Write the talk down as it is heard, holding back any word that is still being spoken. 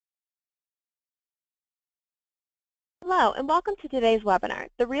Hello, and welcome to today's webinar,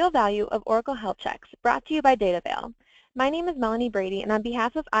 The Real Value of Oracle Health Checks, brought to you by DataVail. My name is Melanie Brady, and on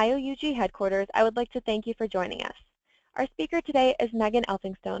behalf of IOUG headquarters, I would like to thank you for joining us. Our speaker today is Megan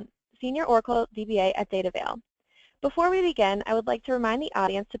Elphinstone, Senior Oracle DBA at DataVail. Before we begin, I would like to remind the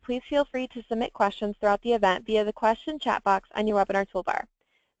audience to please feel free to submit questions throughout the event via the question chat box on your webinar toolbar.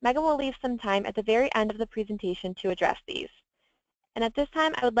 Megan will leave some time at the very end of the presentation to address these. And at this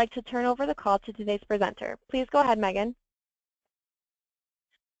time, I would like to turn over the call to today's presenter. Please go ahead, Megan.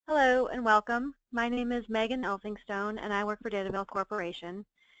 Hello and welcome. My name is Megan Elphinstone and I work for DataVail Corporation.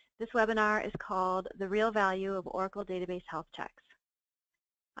 This webinar is called The Real Value of Oracle Database Health Checks.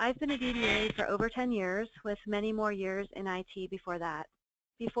 I've been a DBA for over 10 years with many more years in IT before that.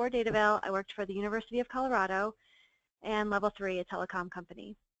 Before DataVail, I worked for the University of Colorado and Level 3, a telecom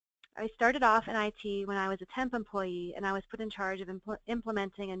company. I started off in IT when I was a temp employee and I was put in charge of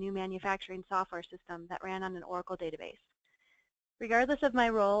implementing a new manufacturing software system that ran on an Oracle database. Regardless of my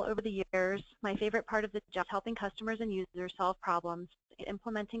role over the years, my favorite part of the job is helping customers and users solve problems and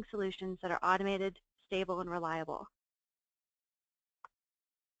implementing solutions that are automated, stable, and reliable.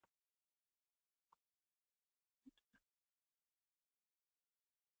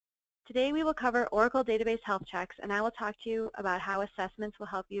 Today we will cover Oracle Database Health Checks, and I will talk to you about how assessments will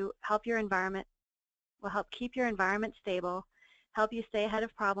help keep your environment stable, help you stay ahead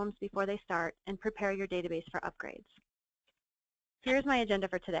of problems before they start, and prepare your database for upgrades. Here's my agenda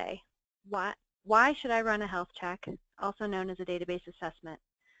for today. Why should I run a health check, also known as a database assessment?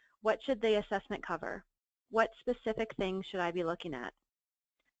 What should the assessment cover? What specific things should I be looking at?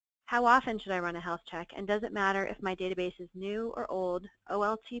 How often should I run a health check, and does it matter if my database is new or old,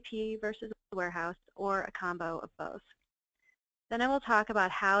 OLTP versus warehouse, or a combo of both? Then I will talk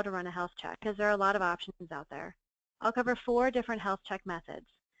about how to run a health check, because there are a lot of options out there. I'll cover 4 different health check methods.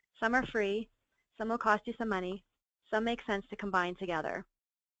 Some are free, some will cost you some money, some make sense to combine together.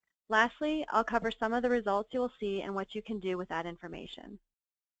 Lastly, I'll cover some of the results you will see and what you can do with that information.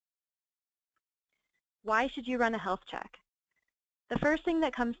 Why should you run a health check? The first thing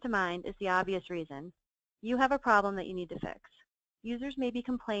that comes to mind is the obvious reason. You have a problem that you need to fix. Users may be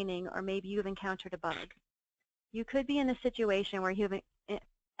complaining, or maybe you've encountered a bug. You could be in a situation where you've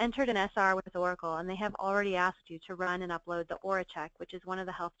entered an SR with Oracle and they have already asked you to run and upload the Aura check, which is one of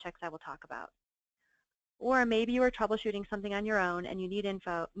the health checks I will talk about. Or maybe you are troubleshooting something on your own and you need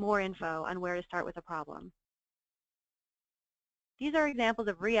more info on where to start with a problem. These are examples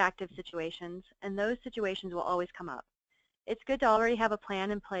of reactive situations, and those situations will always come up. It's good to already have a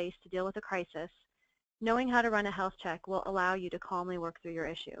plan in place to deal with a crisis. Knowing how to run a health check will allow you to calmly work through your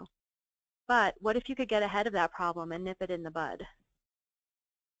issue. But what if you could get ahead of that problem and nip it in the bud?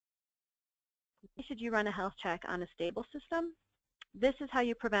 Why should you run a health check on a stable system? This is how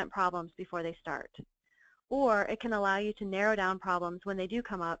you prevent problems before they start. Or it can allow you to narrow down problems when they do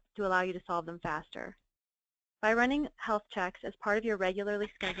come up to allow you to solve them faster. By running health checks as part of your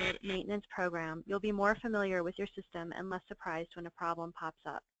regularly scheduled maintenance program, you'll be more familiar with your system and less surprised when a problem pops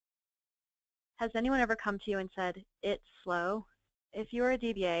up. Has anyone ever come to you and said, "It's slow"? If you are a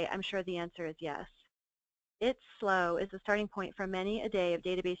DBA, I'm sure the answer is yes. "It's slow" is the starting point for many a day of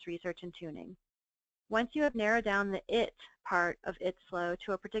database research and tuning. Once you have narrowed down the "it" part of "it's slow"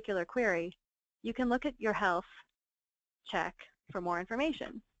 to a particular query, you can look at your health check for more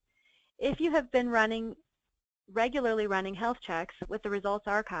information. If you have been regularly running health checks with the results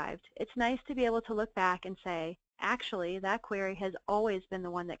archived, it's nice to be able to look back and say, actually, that query has always been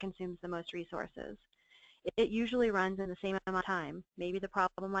the one that consumes the most resources. It usually runs in the same amount of time. Maybe the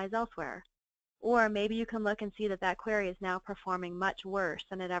problem lies elsewhere. Or maybe you can look and see that that query is now performing much worse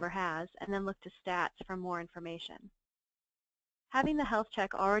than it ever has, and then look to stats for more information. Having the health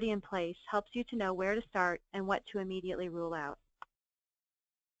check already in place helps you to know where to start and what to immediately rule out.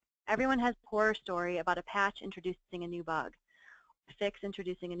 Everyone has a horror story about a patch introducing a new bug, a fix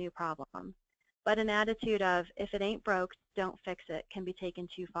introducing a new problem. But an attitude of, if it ain't broke, don't fix it, can be taken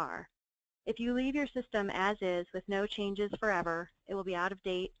too far. If you leave your system as is with no changes forever, it will be out of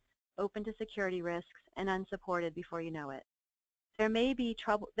date, open to security risks, and unsupported before you know it. There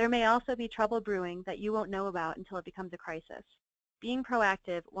may also be trouble brewing that you won't know about until it becomes a crisis. Being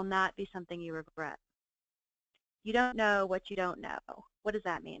proactive will not be something you regret. You don't know what you don't know. What does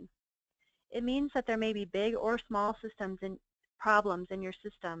that mean? It means that there may be big or small problems in your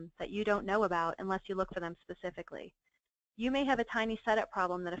system that you don't know about unless you look for them specifically. You may have a tiny setup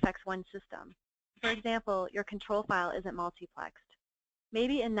problem that affects one system. For example, your control file isn't multiplexed.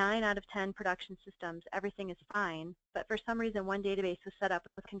 Maybe in 9 out of 10 production systems, everything is fine, but for some reason one database was set up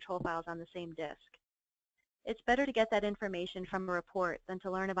with control files on the same disk. It's better to get that information from a report than to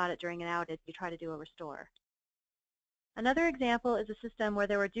learn about it during an outage you try to do a restore. Another example is a system where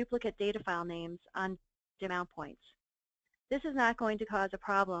there were duplicate data file names on mount points. This is not going to cause a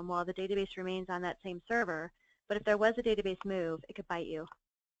problem while the database remains on that same server, but if there was a database move, it could bite you.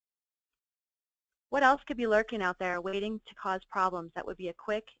 What else could be lurking out there waiting to cause problems that would be a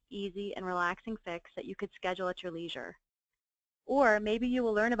quick, easy, and relaxing fix that you could schedule at your leisure? Or maybe you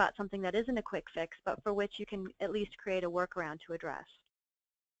will learn about something that isn't a quick fix, but for which you can at least create a workaround to address.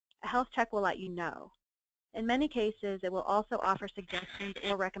 A health check will let you know. In many cases, it will also offer suggestions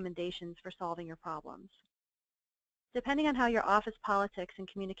or recommendations for solving your problems. Depending on how your office politics and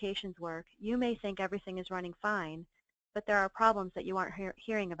communications work, you may think everything is running fine, but there are problems that you aren't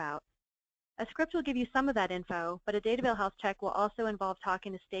hearing about. A script will give you some of that info, but a Datavale health check will also involve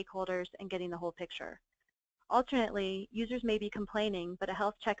talking to stakeholders and getting the whole picture. Alternately, users may be complaining, but a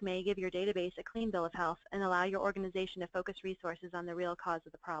health check may give your database a clean bill of health and allow your organization to focus resources on the real cause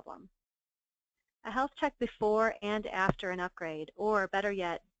of the problem. A health check before and after an upgrade, or better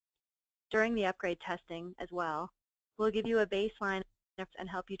yet, during the upgrade testing as well, will give you a baseline and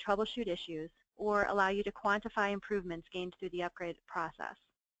help you troubleshoot issues, or allow you to quantify improvements gained through the upgrade process.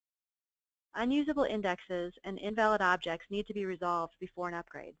 Unusable indexes and invalid objects need to be resolved before an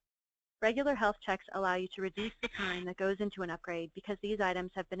upgrade. Regular health checks allow you to reduce the time that goes into an upgrade because these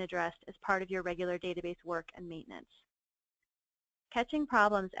items have been addressed as part of your regular database work and maintenance. Catching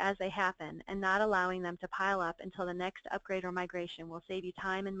problems as they happen and not allowing them to pile up until the next upgrade or migration will save you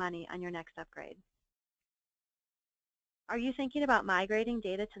time and money on your next upgrade. Are you thinking about migrating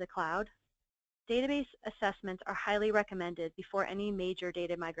data to the cloud? Database assessments are highly recommended before any major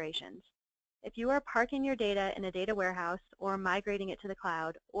data migrations. If you are parking your data in a data warehouse or migrating it to the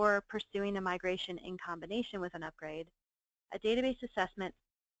cloud or pursuing a migration in combination with an upgrade, a database assessment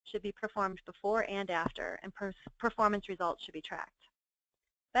should be performed before and after, and performance results should be tracked.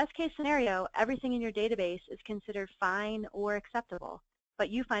 Best case scenario, everything in your database is considered fine or acceptable, but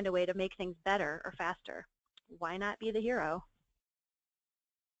you find a way to make things better or faster. Why not be the hero?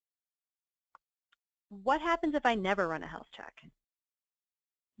 What happens if I never run a health check?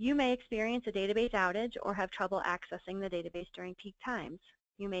 You may experience a database outage or have trouble accessing the database during peak times.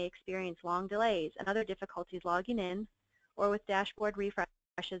 You may experience long delays and other difficulties logging in or with dashboard refreshes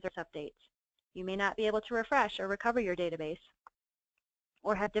or updates. You may not be able to refresh or recover your database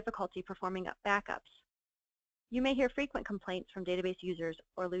or have difficulty performing backups. You may hear frequent complaints from database users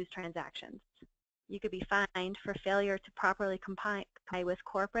or lose transactions. You could be fined for failure to properly comply with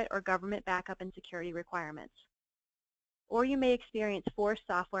corporate or government backup and security requirements. Or you may experience forced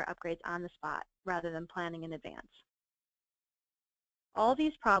software upgrades on the spot rather than planning in advance. All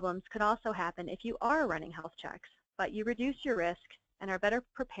these problems could also happen if you are running health checks, but you reduce your risk and are better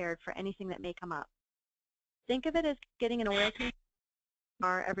prepared for anything that may come up. Think of it as getting an oil change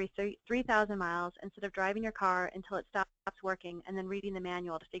car every 3,000 miles instead of driving your car until it stops working and then reading the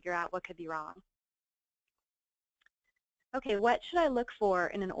manual to figure out what could be wrong. Okay, what should I look for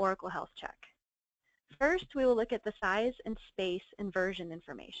in an Oracle health check? First, we will look at the size and space and version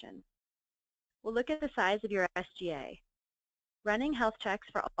information. We'll look at the size of your SGA. Running health checks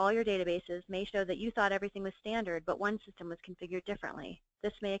for all your databases may show that you thought everything was standard, but one system was configured differently.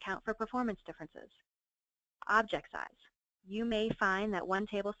 This may account for performance differences. Object size. You may find that one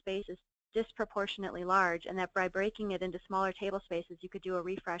table space is disproportionately large and that by breaking it into smaller table spaces, you could do a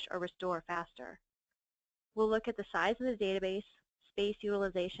refresh or restore faster. We'll look at the size of the database, space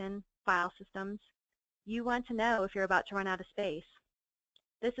utilization, file systems. You want to know if you're about to run out of space.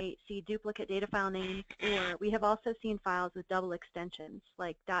 This may see duplicate data file names, or we have also seen files with double extensions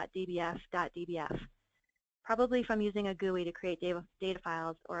like .dbf, .dbf, probably from using a GUI to create data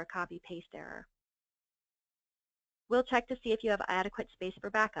files or a copy-paste error. We'll check to see if you have adequate space for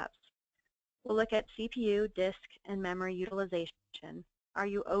backups. We'll look at CPU, disk, and memory utilization. Are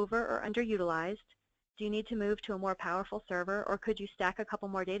you over or underutilized? Do you need to move to a more powerful server, or could you stack a couple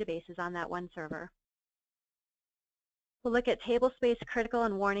more databases on that one server? We'll look at table space critical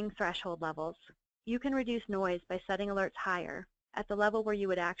and warning threshold levels. You can reduce noise by setting alerts higher, at the level where you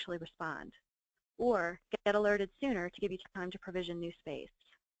would actually respond, or get alerted sooner to give you time to provision new space.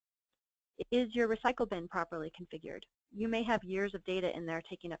 Is your recycle bin properly configured? You may have years of data in there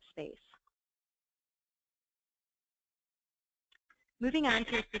taking up space. Moving on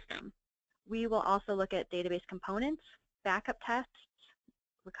to your system, we will also look at database components, backup tests,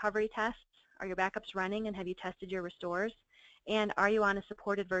 recovery tests. Are your backups running and have you tested your restores? And are you on a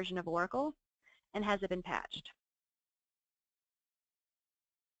supported version of Oracle? And has it been patched?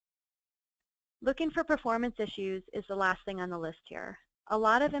 Looking for performance issues is the last thing on the list here. A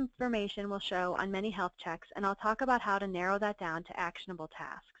lot of information will show on many health checks, and I'll talk about how to narrow that down to actionable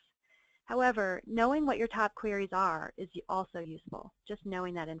tasks. However, knowing what your top queries are is also useful, just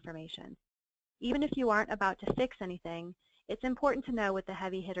knowing that information. Even if you aren't about to fix anything, it's important to know what the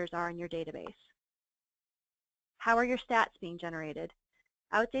heavy hitters are in your database. How are your stats being generated?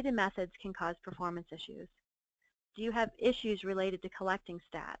 Outdated methods can cause performance issues. Do you have issues related to collecting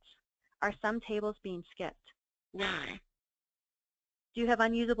stats? Are some tables being skipped? Why? Do you have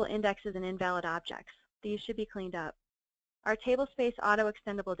unusable indexes and invalid objects? These should be cleaned up. Are tablespace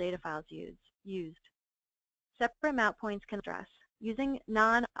auto-extendable data files used? Separate mount points can address. Using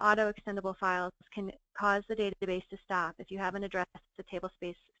non-auto-extendable files can cause the database to stop if you haven't addressed the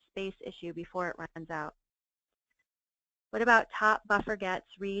tablespace space issue before it runs out. What about top buffer gets,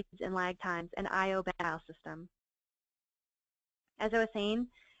 reads, and lag times, and I/O file system? As I was saying,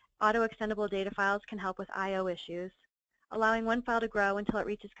 auto-extendable data files can help with I/O issues. Allowing one file to grow until it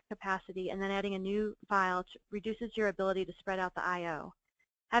reaches capacity and then adding a new file reduces your ability to spread out the I/O.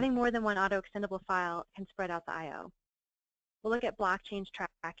 Having more than one auto-extendable file can spread out the I/O. We'll look at block change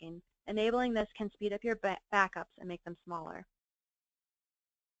tracking. Enabling this can speed up your backups and make them smaller.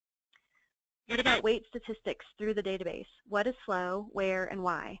 What about weight statistics through the database? What is slow, where, and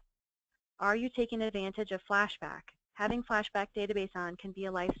why? Are you taking advantage of Flashback? Having Flashback database on can be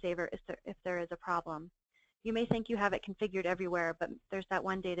a lifesaver if there is a problem. You may think you have it configured everywhere, but there's that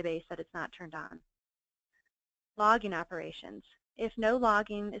one database that it's not turned on. Logging operations. If no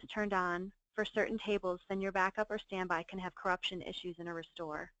logging is turned on for certain tables, then your backup or standby can have corruption issues in a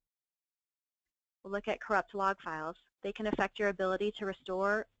restore. We'll look at corrupt log files. They can affect your ability to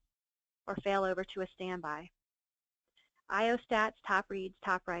restore or fail over to a standby. I/O stats, top reads,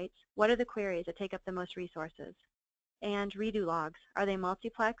 top writes. What are the queries that take up the most resources? And redo logs. Are they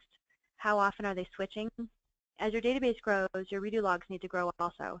multiplexed? How often are they switching? As your database grows, your redo logs need to grow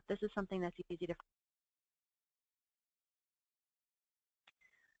also. This is something that's easy to.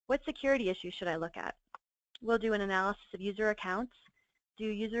 What security issues should I look at? We'll do an analysis of user accounts. Do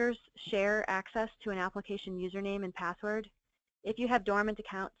users share access to an application username and password? If you have dormant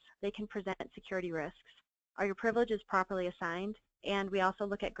accounts, they can present security risks. Are your privileges properly assigned? And we also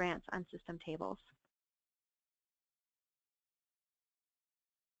look at grants on system tables.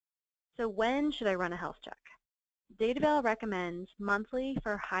 So when should I run a health check? Datavail recommends monthly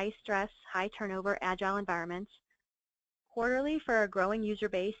for high stress, high turnover, agile environments, quarterly for a growing user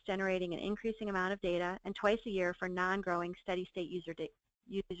base generating an increasing amount of data, and twice a year for non-growing steady state user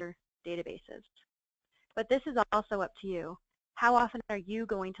databases. But this is also up to you. How often are you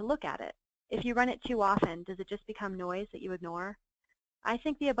going to look at it? If you run it too often, does it just become noise that you ignore? I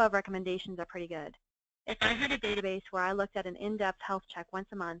think the above recommendations are pretty good. If I had a database where I looked at an in-depth health check once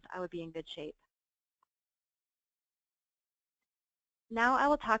a month, I would be in good shape. Now I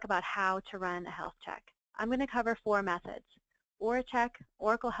will talk about how to run a health check. I'm going to cover 4 methods: OraCheck,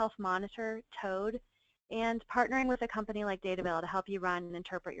 Oracle Health Monitor, Toad, and partnering with a company like Datavail to help you run and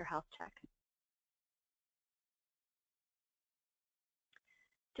interpret your health check.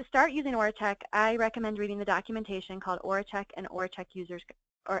 To start using OraCheck, I recommend reading the documentation called OraCheck and OraCheck Users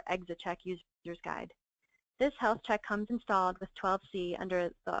or ExaCheck Users Guide. This health check comes installed with 12c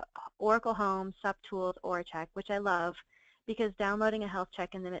under the Oracle Home Subtools OraCheck, which I love because downloading a health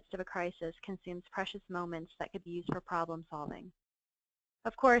check in the midst of a crisis consumes precious moments that could be used for problem solving.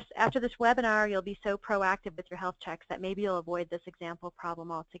 Of course, after this webinar, you'll be so proactive with your health checks that maybe you'll avoid this example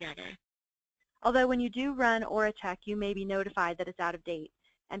problem altogether. Although when you do run OraCheck, you may be notified that it's out of date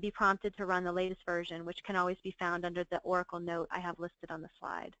and be prompted to run the latest version, which can always be found under the Oracle note I have listed on the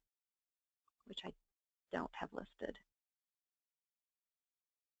slide, which I don't have listed.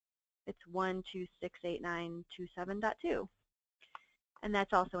 It's 1268927.2, and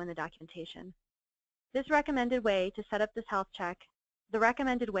that's also in the documentation. This recommended way to set up this health check, the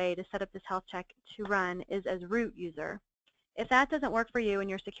recommended way to set up this health check to run is as root user. If that doesn't work for you and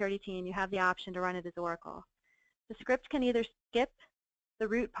your security team, you have the option to run it as Oracle. The script can either skip the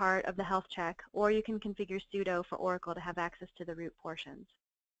root part of the health check, or you can configure sudo for Oracle to have access to the root portions.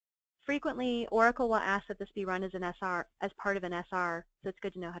 Frequently, Oracle will ask that this be run as an SR, as part of an SR, so it's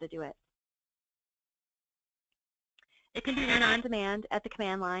good to know how to do it. It can be run on demand at the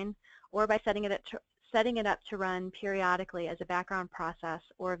command line, or by setting it up to run periodically as a background process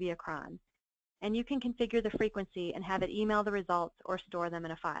or via cron. And you can configure the frequency and have it email the results or store them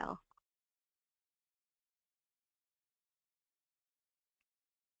in a file.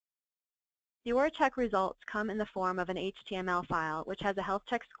 The OraCheck results come in the form of an HTML file, which has a health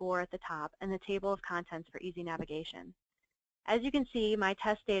check score at the top and the table of contents for easy navigation. As you can see, my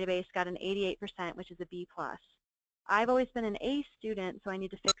test database got an 88%, which is a B+. I've always been an A student, so I need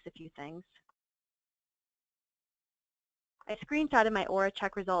to fix a few things. I screenshotted my Aura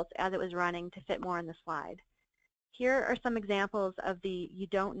check results as it was running to fit more on the slide. Here are some examples of the you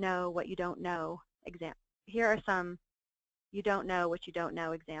don't know what you don't know Here are some you don't know what you don't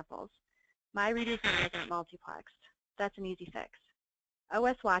know examples. My readers aren't multiplexed. That's an easy fix.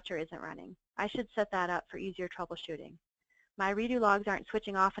 OS Watcher isn't running. I should set that up for easier troubleshooting. My redo logs aren't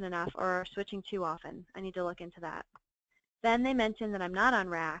switching often enough or are switching too often. I need to look into that. Then they mention that I'm not on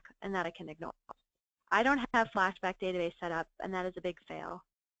RAC and that I can ignore. I don't have Flashback database set up, and that is a big fail.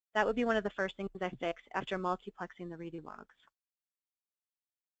 That would be one of the first things I fix after multiplexing the redo logs.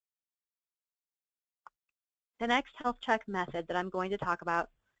 The next health check method that I'm going to talk about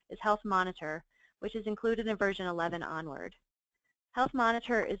is Health Monitor, which is included in version 11 onward. Health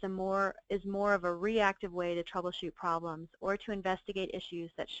Monitor is more of a reactive way to troubleshoot problems or to investigate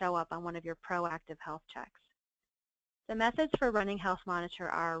issues that show up on one of your proactive health checks. The methods for running Health Monitor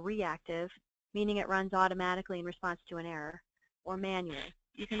are reactive, meaning it runs automatically in response to an error, or manual.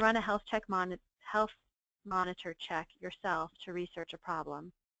 You can run a health monitor check yourself to research a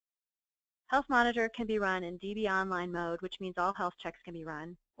problem. Health Monitor can be run in DB online mode, which means all health checks can be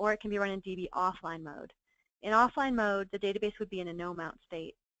run, or it can be run in DB offline mode. In offline mode, the database would be in a no-mount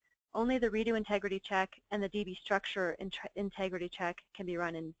state. Only the redo integrity check and the DB structure integrity check can be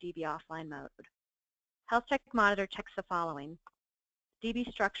run in DB offline mode. Health Check Monitor checks the following.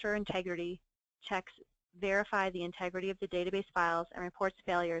 DB structure integrity checks verify the integrity of the database files and reports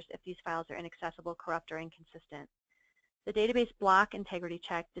failures if these files are inaccessible, corrupt, or inconsistent. The database block integrity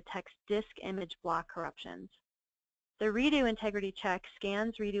check detects disk image block corruptions. The redo integrity check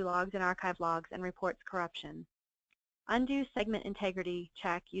scans redo logs and archive logs and reports corruption. Undo segment integrity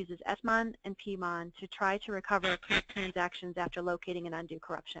check uses SMON and PMON to try to recover transactions after locating an undo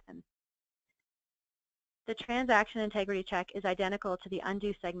corruption. The transaction integrity check is identical to the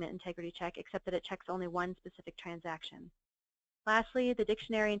undo segment integrity check, except that it checks only one specific transaction. Lastly, the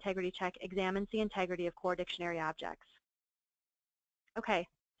dictionary integrity check examines the integrity of core dictionary objects. Okay,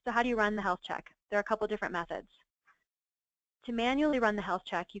 so how do you run the health check? There are a couple different methods. To manually run the health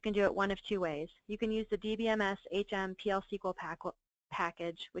check, you can do it one of two ways. You can use the DBMS HM PL SQL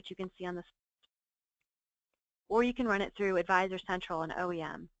package, which you can see on this, or you can run it through Advisor Central and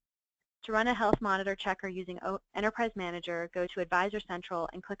OEM. To run a health monitor checker using Enterprise Manager, go to Advisor Central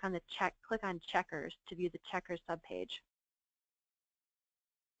and click on Checkers to view the Checkers subpage.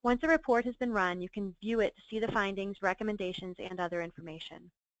 Once a report has been run, you can view it to see the findings, recommendations, and other information.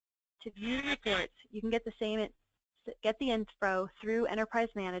 To view reports, you can get the info through Enterprise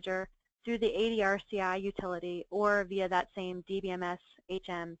Manager, through the ADR CI utility, or via that same DBMS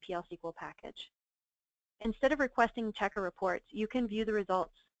HM PL SQL package. Instead of requesting checker reports, you can view the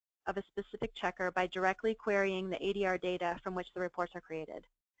results of a specific checker by directly querying the ADR data from which the reports are created.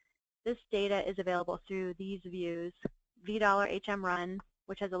 This data is available through these views: $HM run,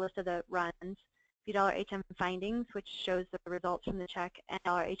 which has a list of the runs, $HM findings, which shows the results from the check, and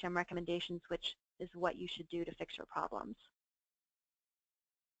 $HM recommendations, which is what you should do to fix your problems.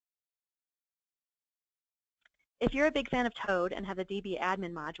 If you're a big fan of Toad and have the DB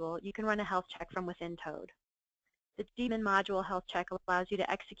admin module, you can run a health check from within Toad. The DBAdmin module health check allows you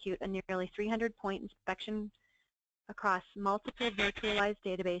to execute a nearly 300-point inspection across multiple virtualized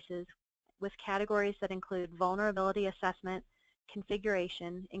databases with categories that include vulnerability assessment,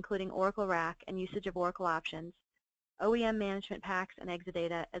 configuration, including Oracle RAC and usage of Oracle options, OEM management packs and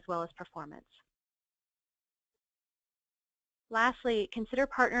Exadata, as well as performance. Lastly, consider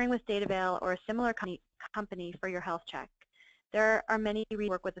partnering with Datavail or a similar company for your health check. There are many who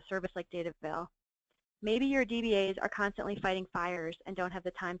work with a service like Datavail. Maybe your DBAs are constantly fighting fires and don't have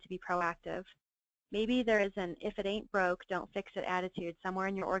the time to be proactive. Maybe there is an if it ain't broke, don't fix it attitude somewhere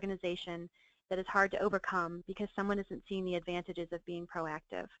in your organization that is hard to overcome because someone isn't seeing the advantages of being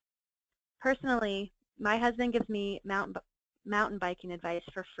proactive. Personally, my husband gives me mountain biking advice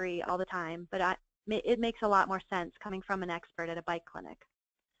for free all the time, but it makes a lot more sense coming from an expert at a bike clinic.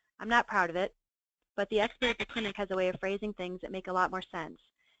 I'm not proud of it, but the expert at the clinic has a way of phrasing things that make a lot more sense.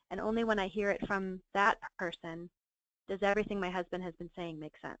 And only when I hear it from that person does everything my husband has been saying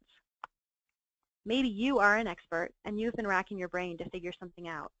make sense. Maybe you are an expert and you've been racking your brain to figure something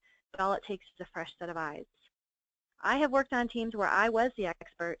out, but all it takes is a fresh set of eyes. I have worked on teams where I was the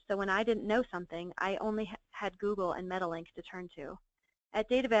expert, so when I didn't know something, I only had Google and Metalink to turn to. At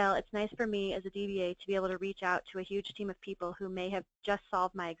Datavail, it's nice for me as a DBA to be able to reach out to a huge team of people who may have just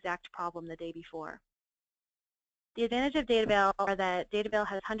solved my exact problem the day before. The advantage of Datavail are that Datavail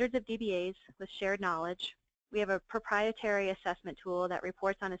has hundreds of DBAs with shared knowledge. We have a proprietary assessment tool that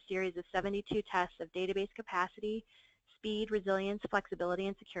reports on a series of 72 tests of database capacity, speed, resilience, flexibility,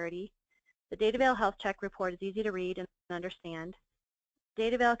 and security. The Datavail Health Check report is easy to read and understand.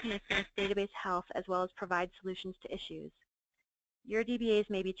 Datavail can assess database health as well as provide solutions to issues. Your DBAs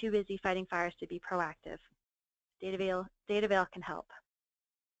may be too busy fighting fires to be proactive. Datavail can help.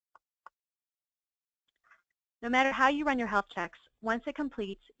 No matter how you run your health checks, once it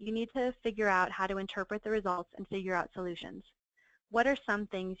completes, you need to figure out how to interpret the results and figure out solutions. What are some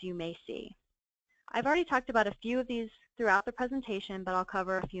things you may see? I've already talked about a few of these throughout the presentation, but I'll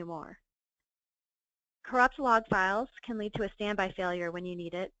cover a few more. Corrupt log files can lead to a standby failure when you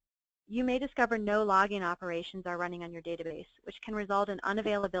need it. You may discover no logging operations are running on your database, which can result in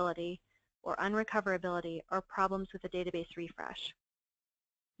unavailability or unrecoverability or problems with the database refresh.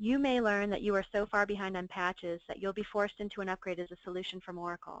 You may learn that you are so far behind on patches that you'll be forced into an upgrade as a solution from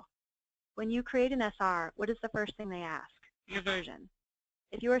Oracle. When you create an SR, what is the first thing they ask? Your version.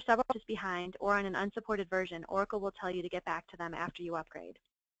 If you are several patches behind or on an unsupported version, Oracle will tell you to get back to them after you upgrade.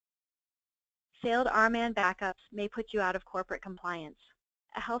 Failed RMAN backups may put you out of corporate compliance.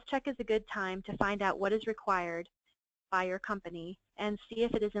 A health check is a good time to find out what is required by your company and see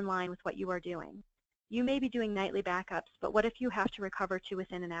if it is in line with what you are doing. You may be doing nightly backups, but what if you have to recover to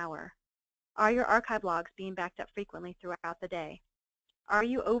within an hour? Are your archive logs being backed up frequently throughout the day? Are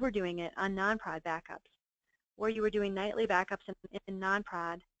you overdoing it on non-prod backups? Where you were doing nightly backups in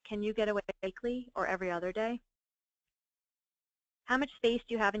non-prod, can you get away weekly or every other day? How much space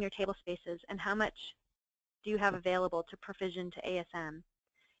do you have in your table spaces, and how much do you have available to provision to ASM?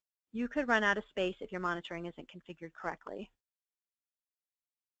 You could run out of space if your monitoring isn't configured correctly.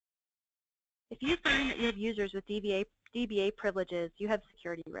 If you find that you have users with DBA privileges, you have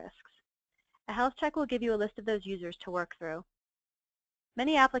security risks. A health check will give you a list of those users to work through.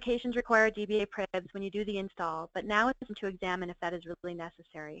 Many applications require DBA privs when you do the install, but now it's time to examine if that is really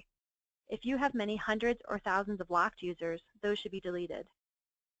necessary. If you have many hundreds or thousands of locked users, those should be deleted.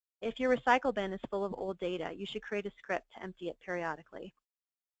 If your recycle bin is full of old data, you should create a script to empty it periodically.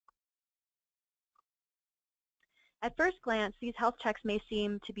 At first glance, these health checks may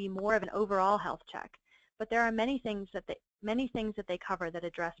seem to be more of an overall health check, but there are many things that they cover that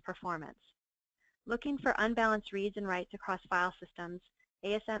address performance. Looking for unbalanced reads and writes across file systems,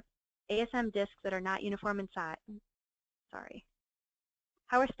 ASM disks that are not uniform in size.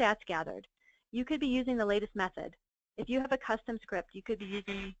 How are stats gathered? You could be using the latest method. If you have a custom script,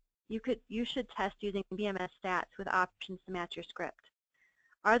 you should test using BMS stats with options to match your script.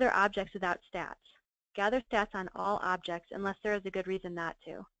 Are there objects without stats? Gather stats on all objects unless there is a good reason not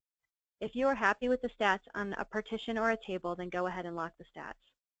to. If you are happy with the stats on a partition or a table, then go ahead and lock the stats.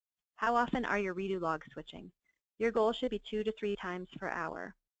 How often are your redo logs switching? Your goal should be 2 to 3 times per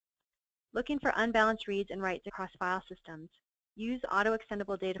hour. Looking for unbalanced reads and writes across file systems. Use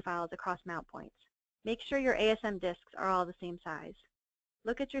auto-extendable data files across mount points. Make sure your ASM disks are all the same size.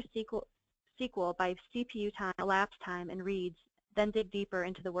 Look at your SQL by CPU time, elapsed time, and reads, then dig deeper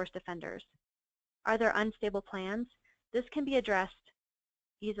into the worst offenders. Are there unstable plans? This can be addressed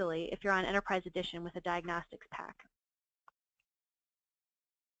easily if you're on Enterprise Edition with a diagnostics pack.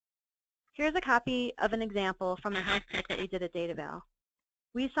 Here's a copy of an example from a health check that we did at Datavail.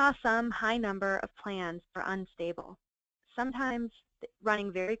 We saw some high number of plans for unstable, sometimes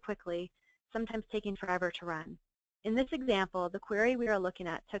running very quickly, sometimes taking forever to run. In this example, the query we are looking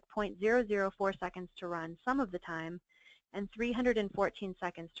at took 0.004 seconds to run some of the time and 314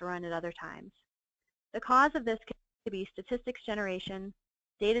 seconds to run at other times. The cause of this could be statistics generation,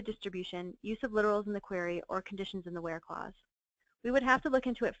 data distribution, use of literals in the query, or conditions in the where clause. We would have to look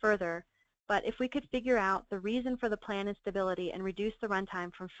into it further, but if we could figure out the reason for the plan instability and reduce the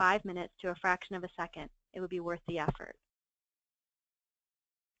runtime from 5 minutes to a fraction of a second, it would be worth the effort.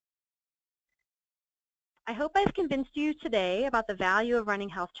 I hope I've convinced you today about the value of running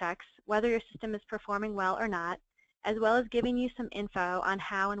health checks, whether your system is performing well or not, as well as giving you some info on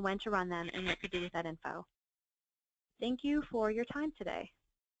how and when to run them and what to do with that info. Thank you for your time today.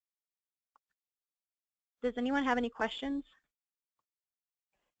 Does anyone have any questions?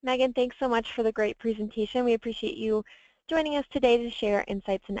 Megan, thanks so much for the great presentation. We appreciate you joining us today to share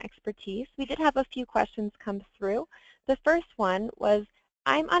insights and expertise. We did have a few questions come through. The first one was,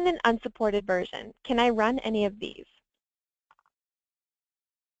 I'm on an unsupported version. Can I run any of these?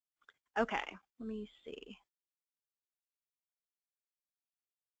 Okay, let me see.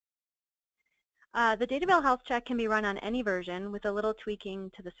 The Datavail Health Check can be run on any version with a little tweaking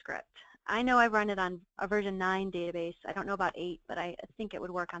to the script. I know I've run it on a version 9 database. I don't know about 8, but I think it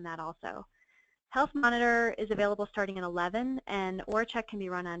would work on that also. Health Monitor is available starting in 11, and OraCheck can be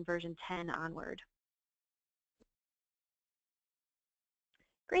run on version 10 onward.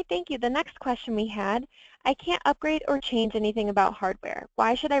 Great, thank you. The next question we had, I can't upgrade or change anything about hardware.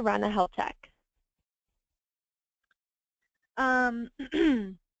 Why should I run a health check? At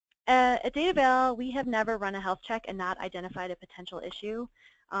DataVail, we have never run a health check and not identified a potential issue.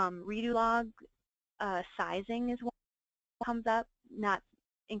 Redo log sizing is one that comes up, not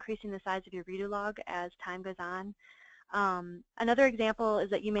increasing the size of your redo log as time goes on. Another example is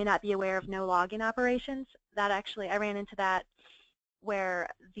that you may not be aware of no logging operations. That actually, I ran into that where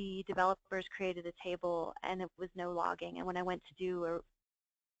the developers created a table and it was no logging. And when I went to do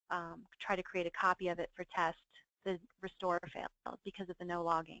try to create a copy of it for test, the restore failed because of the no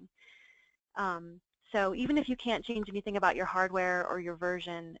logging. So even if you can't change anything about your hardware or your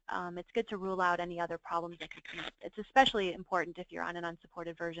version, it's good to rule out any other problems that could come up. It's especially important if you're on an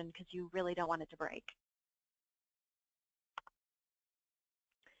unsupported version because you really don't want it to break.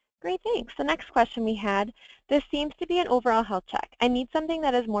 Great, thanks. The next question we had, this seems to be an overall health check. I need something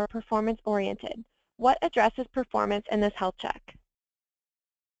that is more performance-oriented. What addresses performance in this health check?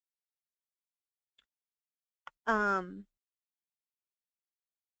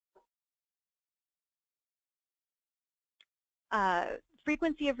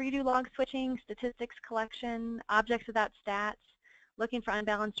 Frequency of redo log switching, statistics collection, objects without stats, looking for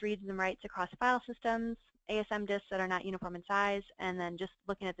unbalanced reads and writes across file systems, ASM disks that are not uniform in size, and then just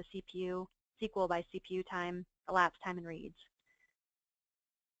looking at the CPU, SQL by CPU time, elapsed time, and reads.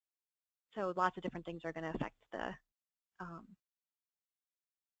 So lots of different things are going to affect the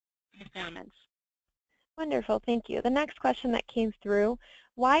performance. Wonderful, thank you. The next question that came through,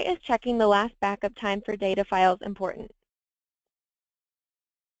 why is checking the last backup time for data files important?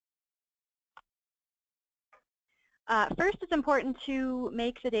 First, it's important to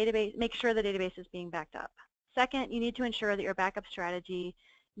make sure the database is being backed up. Second, you need to ensure that your backup strategy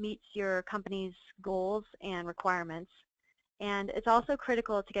meets your company's goals and requirements. And it's also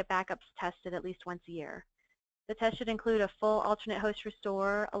critical to get backups tested at least once a year. The test should include a full alternate host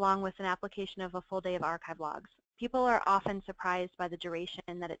restore along with an application of a full day of archive logs. People are often surprised by the duration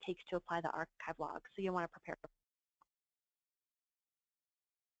that it takes to apply the archive logs, so you want to prepare.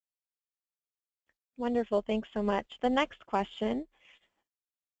 Wonderful, thanks so much. The next question,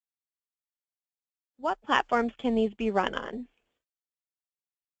 what platforms can these be run on?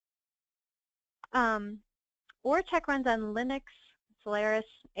 OraCheck runs on Linux, Solaris,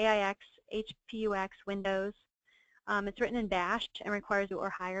 AIX, HPUX, Windows. It's written in Bash and requires or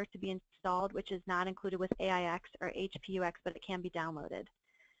higher to be installed, which is not included with AIX or HPUX, but it can be downloaded.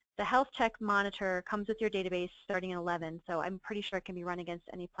 The health check monitor comes with your database starting in 11, so I'm pretty sure it can be run against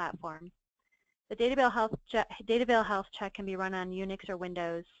any platform. The DataVail health check can be run on Unix or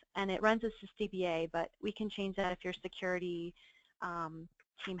Windows, and it runs as SysDBA, but we can change that if your security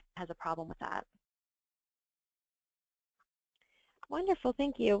team has a problem with that. Wonderful,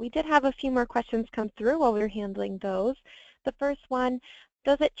 thank you. We did have a few more questions come through while we were handling those. The first one,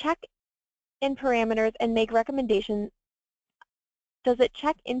 does it check in parameters and make recommendations? Does it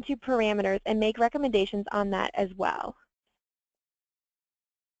check into parameters and make recommendations on that as well?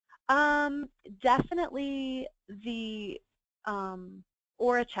 Definitely the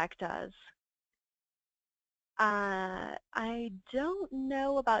OraCheck does. I don't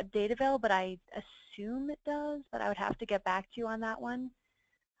know about DataVail, but I assume it does, but I would have to get back to you on that one.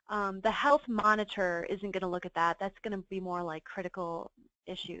 The health monitor isn't going to look at that. That's going to be more like critical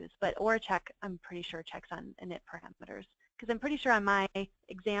issues. But OraCheck, I'm pretty sure, checks on init parameters. Because I'm pretty sure on my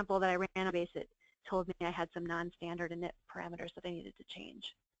example that I ran on base, it told me I had some non-standard init parameters that I needed to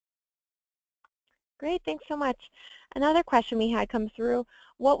change. Great, thanks so much. Another question we had come through,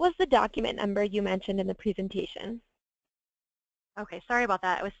 what was the document number you mentioned in the presentation? Okay, sorry about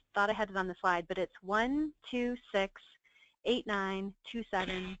that. I thought I had it on the slide, but it's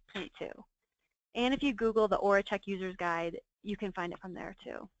 1268927.2. And if you Google the OraCheck User's Guide, you can find it from there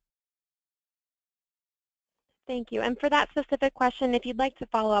too. Thank you. And for that specific question, if you'd like to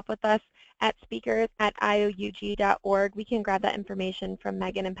follow up with us at speakers@ioug.org, we can grab that information from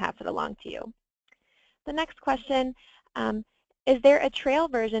Megan and pass it along to you. The next question, is there a trail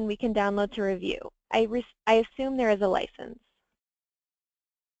version we can download to review? I assume there is a license.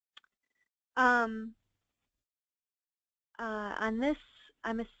 On this,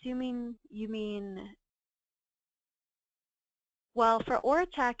 I'm assuming you mean, well, for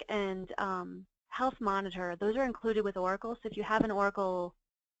OraCheck and Health Monitor, those are included with Oracle. So if you have an Oracle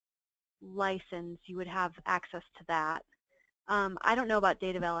license, you would have access to that. I don't know about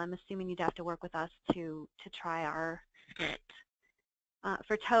DataVail. I'm assuming you'd have to work with us to try our script.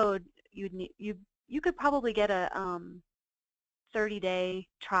 For Toad, you could probably get a 30-day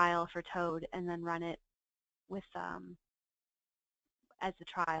trial for Toad and then run it with as the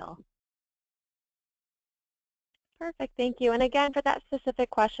trial. Perfect, thank you. And again, for that specific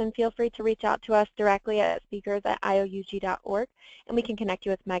question, feel free to reach out to us directly at speakers@ioug.org, and we can connect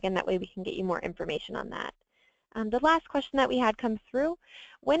you with Megan. That way we can get you more information on that. The last question that we had come through,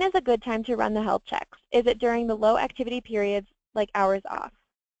 when is a good time to run the health checks? Is it during the low activity periods like hours off?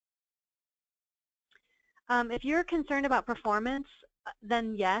 If you're concerned about performance,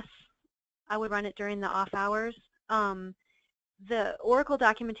 then yes, I would run it during the off hours. The Oracle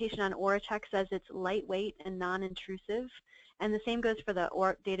documentation on OraCheck says it's lightweight and non-intrusive, and the same goes for the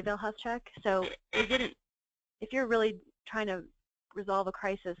Datavale Health Check. So if you're really trying to resolve a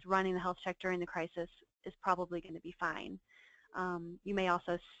crisis, running the health check during the crisis is probably going to be fine. You may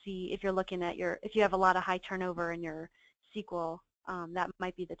also see, if you're looking at if you have a lot of high turnover in your SQL, that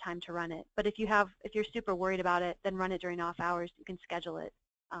might be the time to run it. But if you're super worried about it, then run it during off hours. You can schedule it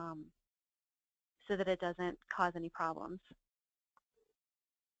so that it doesn't cause any problems.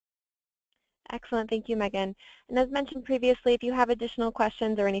 Excellent, thank you, Megan. And as mentioned previously, if you have additional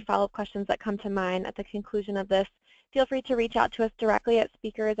questions or any follow-up questions that come to mind at the conclusion of this, feel free to reach out to us directly at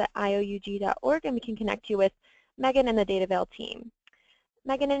speakers@ioug.org, and we can connect you with Megan and the Datavale team.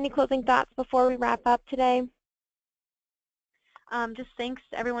 Megan, any closing thoughts before we wrap up today? Just thanks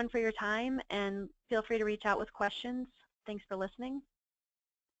everyone for your time, and feel free to reach out with questions. Thanks for listening.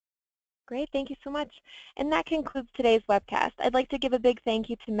 Great, thank you so much. And that concludes today's webcast. I'd like to give a big thank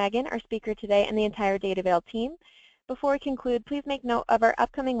you to Megan, our speaker today, and the entire Datavale team. Before we conclude, please make note of our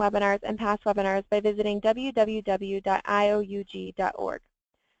upcoming webinars and past webinars by visiting www.ioug.org.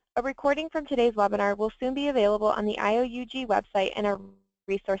 A recording from today's webinar will soon be available on the IOUG website and our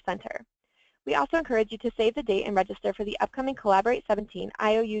Resource Center. We also encourage you to save the date and register for the upcoming Collaborate 17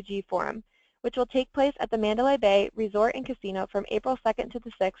 IOUG Forum, which will take place at the Mandalay Bay Resort and Casino from April 2nd to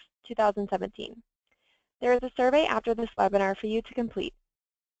the 6th, 2017. There is a survey after this webinar for you to complete.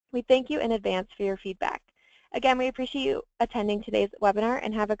 We thank you in advance for your feedback. Again, we appreciate you attending today's webinar,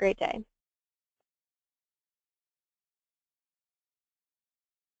 and have a great day.